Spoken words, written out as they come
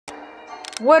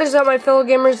What is up, my fellow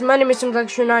gamers? My name is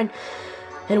Simplex9,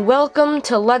 and welcome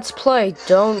to Let's Play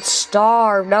Don't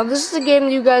Starve. Now, this is a game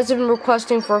that you guys have been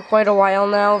requesting for quite a while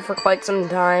now, for quite some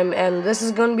time, and this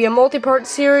is going to be a multi-part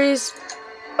series.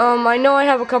 I know I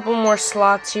have a couple more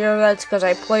slots here. That's because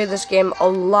I play this game a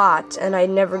lot, and I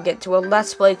never get to a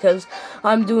Let's Play because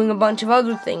I'm doing a bunch of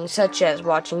other things, such as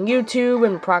watching YouTube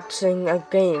and practicing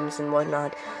games and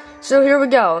whatnot. So here we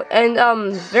go,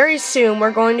 and very soon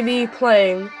we're going to be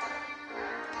playing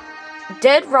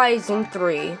Dead Rising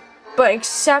 3, but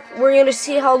except we're going to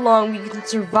see how long we can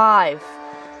survive.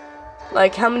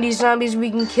 Like, how many zombies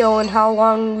we can kill and how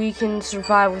long we can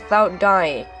survive without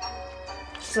dying.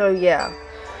 So, yeah.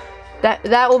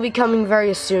 That will be coming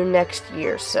very soon next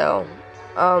year, so.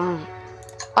 I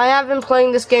have been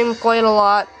playing this game quite a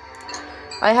lot.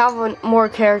 I have more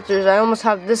characters. I almost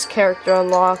have this character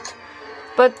unlocked.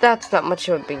 But that's not much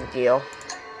of a big deal.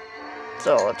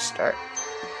 So, let's start.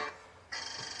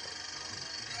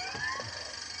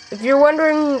 If you're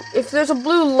wondering, if there's a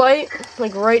blue light,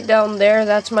 like right down there,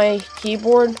 that's my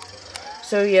keyboard.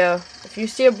 So yeah, if you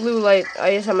see a blue light,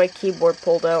 I just have my keyboard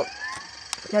pulled out.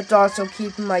 That's also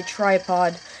keeping my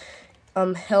tripod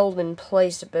held in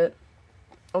place a bit,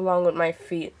 along with my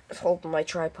feet holding my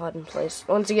tripod in place.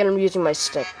 Once again, I'm using my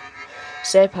stick.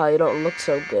 Say, pal, you don't look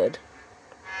so good.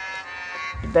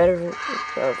 You better,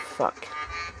 oh fuck.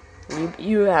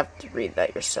 You have to read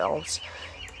that yourselves.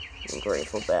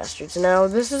 Ungrateful bastards. Now,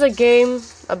 this is a game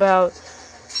about,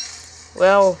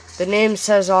 well, the name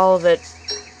says all of it.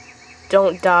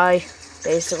 Don't die,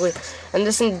 basically. And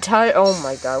this entire, oh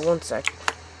my god, one sec.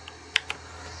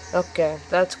 Okay,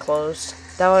 that's closed.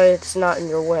 That way it's not in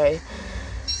your way.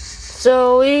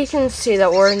 So, we can see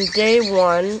that we're in day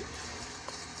 1.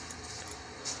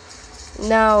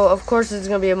 Now, of course, it's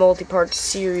going to be a multi-part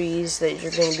series that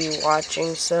you're going to be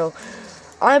watching, so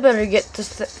I better get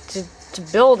to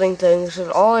building things, because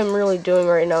all I'm really doing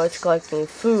right now is collecting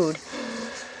food,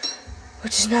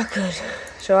 which is not good.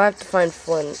 So I have to find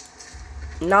Flynn.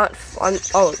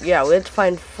 Oh yeah, we have to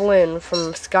find Flynn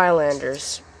from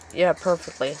Skylanders. Yeah,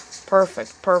 perfectly.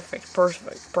 Perfect.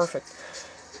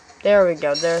 There we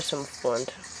go, there's some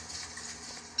flint.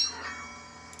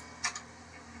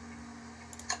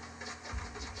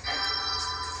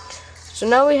 So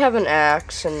now we have an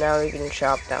axe, and now we can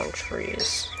chop down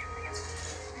trees.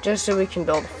 Just so we can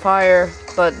build a fire,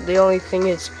 but the only thing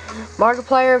is,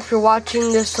 Markiplier, if you're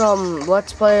watching this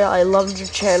Let's Play, I loved your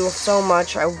channel so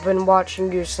much. I've been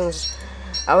watching you since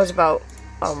I was about,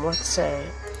 let's say,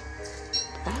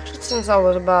 actually since I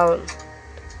was about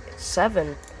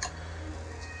 7.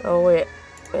 Oh wait,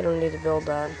 we don't need to build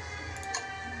that.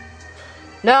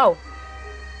 No!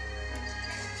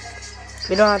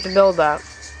 We don't have to build that.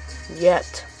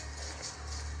 Yet.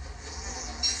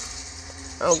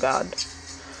 Oh god.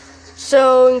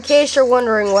 So, in case you're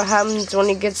wondering what happens when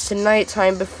it gets to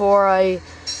nighttime before I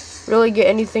really get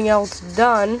anything else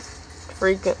done,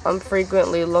 I'm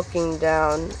frequently looking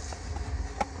down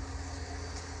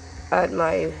at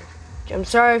my... I'm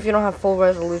sorry if you don't have full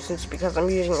resolutions because I'm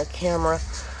using a camera.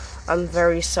 I'm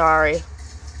very sorry.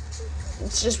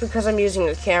 It's just because I'm using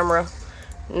a camera,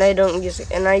 and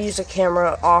I use a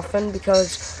camera often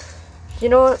because, you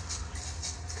know what?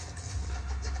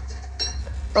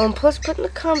 Plus put in the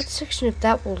comment section if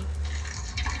that will...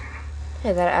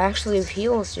 Hey, that actually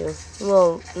heals you.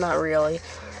 Well, not really.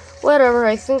 Whatever,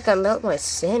 I think that let my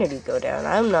sanity go down.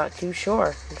 I'm not too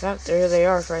sure. In fact, there they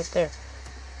are, right there.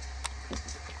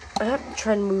 I have to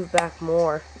try to move back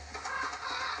more.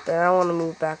 But I don't want to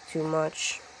move back too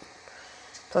much.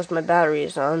 Plus my battery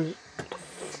is on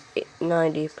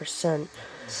 90%.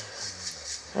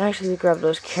 Actually, grab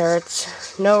those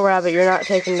carrots. No, rabbit, you're not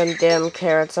taking them damn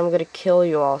carrots. I'm gonna kill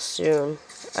you all soon.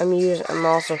 I'm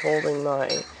also holding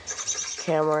my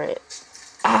camera.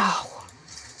 Ow!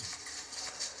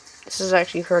 This is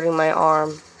actually hurting my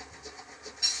arm.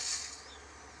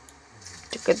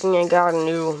 It's a good thing I got a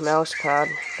new mouse pad.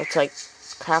 It's like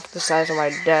half the size of my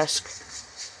desk.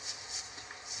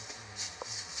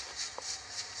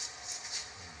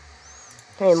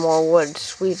 Hey, more wood.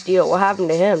 Sweet deal. What happened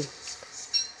to him?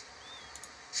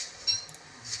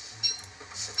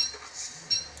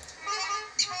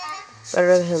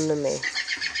 Better than him than me.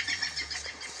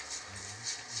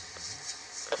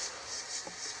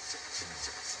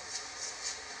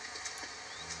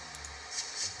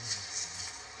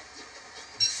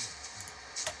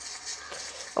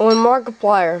 Oh, and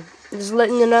Markiplier, just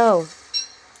letting you know.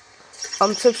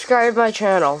 Subscribe to my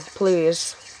channel,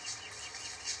 please.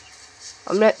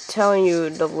 I'm not telling you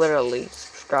to literally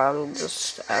subscribe, I'm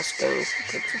just asking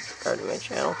to subscribe to my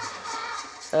channel.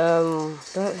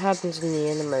 That happens in the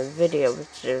end of my video,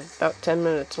 which is about 10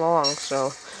 minutes long,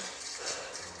 so.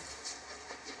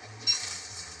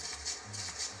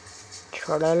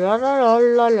 Tra la la la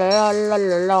la la la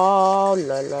la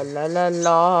la la la la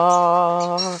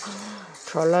la.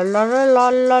 Tra la la la la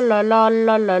la la la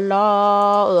la la la la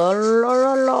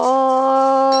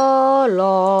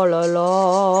la la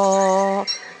la.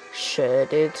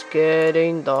 Shit, it's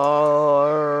getting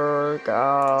dark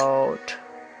out.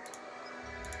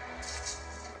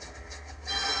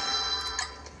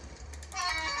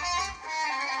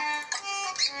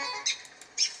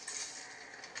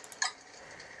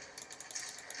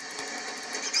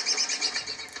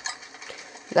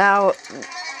 Now,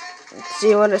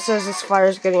 see when it says this fire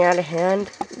is getting out of hand?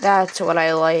 That's what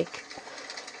I like.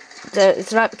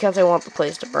 It's not because I want the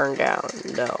place to burn down,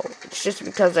 no. It's just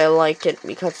because I like it,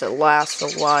 because it lasts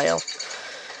a while.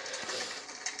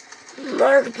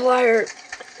 Markiplier,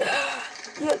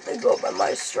 you have to go by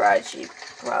my strategy,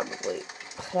 probably.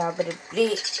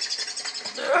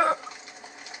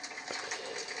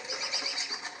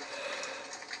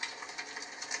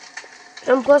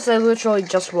 And plus, I literally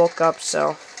just woke up,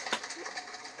 so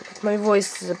my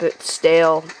voice is a bit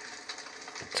stale.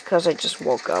 It's because I just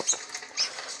woke up.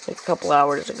 Like a couple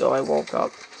hours ago, I woke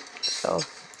up, so.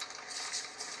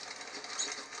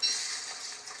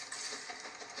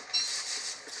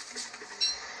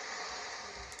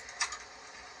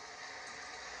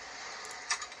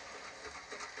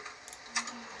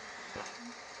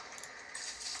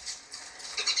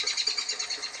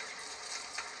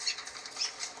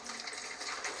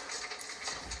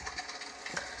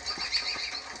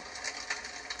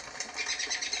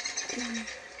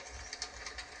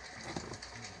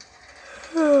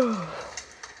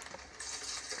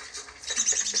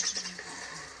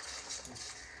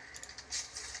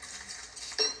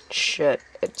 Shit,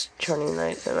 it's turning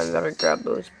night and I better grab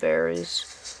those berries.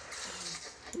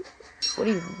 What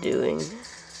are you doing?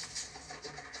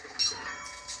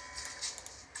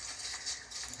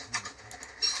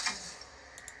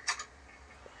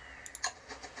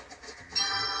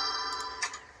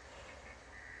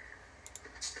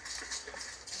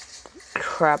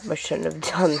 Crap, I shouldn't have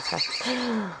done that.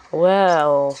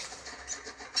 Well,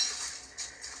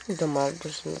 don't matter,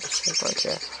 there's another snake right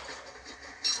here.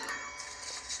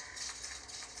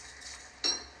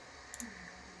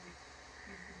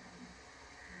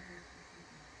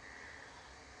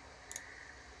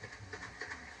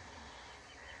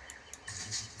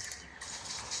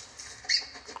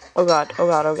 Oh god, oh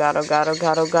god, oh god, oh god, oh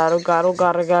god, oh god, oh god, oh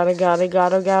god, oh god, oh god, oh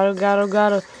god, oh god, oh god, oh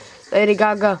god, Lady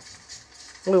Gaga.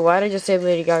 Wait, why did I just say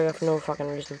Lady Gaga for no fucking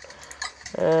reason?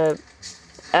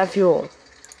 F fuel.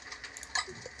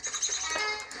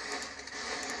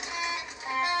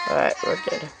 Alright, we're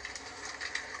good.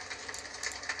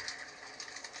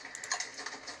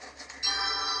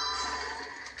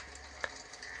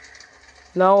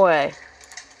 No way.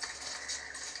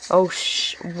 Oh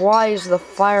why is the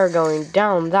fire going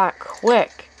down that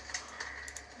quick?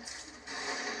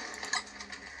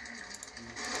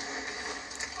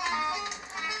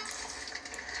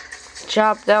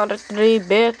 Chop down a tree,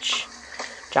 bitch.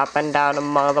 Chopping down a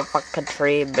motherfucking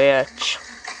tree, bitch.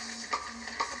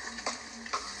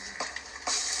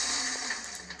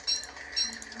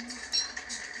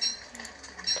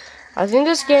 I think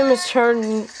this game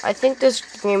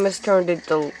is turned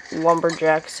into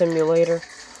Lumberjack Simulator.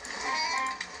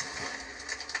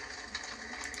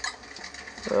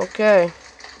 Okay. In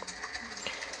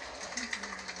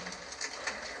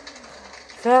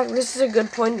fact, this is a good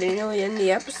point to nearly end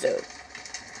the episode.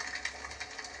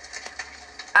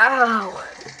 Ow!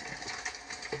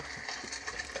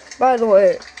 By the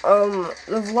way,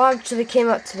 the vlog should have came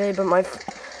out today, but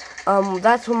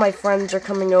that's when my friends are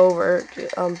coming over.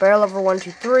 Bear Lover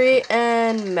 123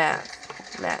 and Matt.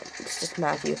 It's just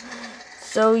Matthew.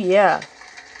 So yeah.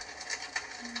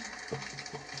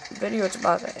 The video is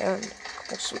about to end.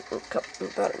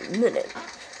 About a minute.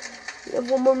 We have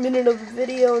one more minute of the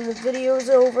video and the video is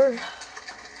over.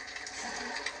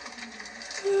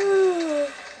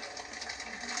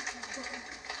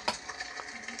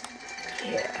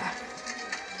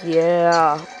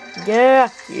 Yeah.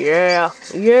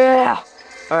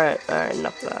 Alright,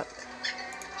 enough of that.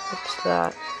 What's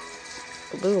that?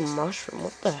 Blue mushroom,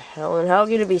 what the hell? And how are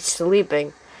you gonna be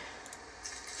sleeping?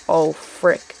 Oh,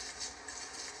 frick.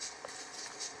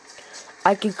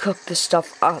 I could cook this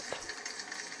stuff up.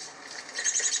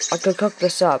 I could cook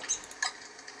this up.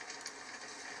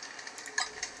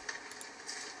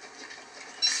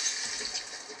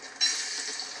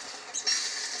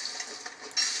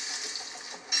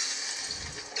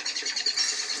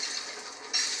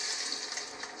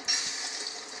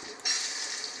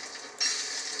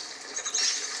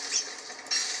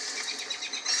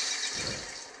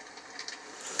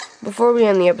 before we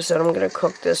end the episode, I'm gonna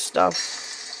cook this stuff.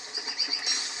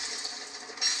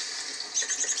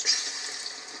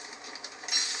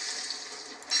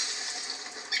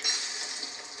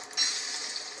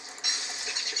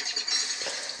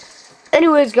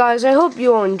 Anyways, guys, I hope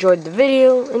you all enjoyed the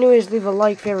video. Anyways, leave a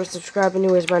like, favorite, subscribe.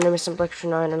 Anyways, my name is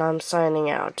Simplex9, and I'm signing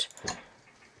out.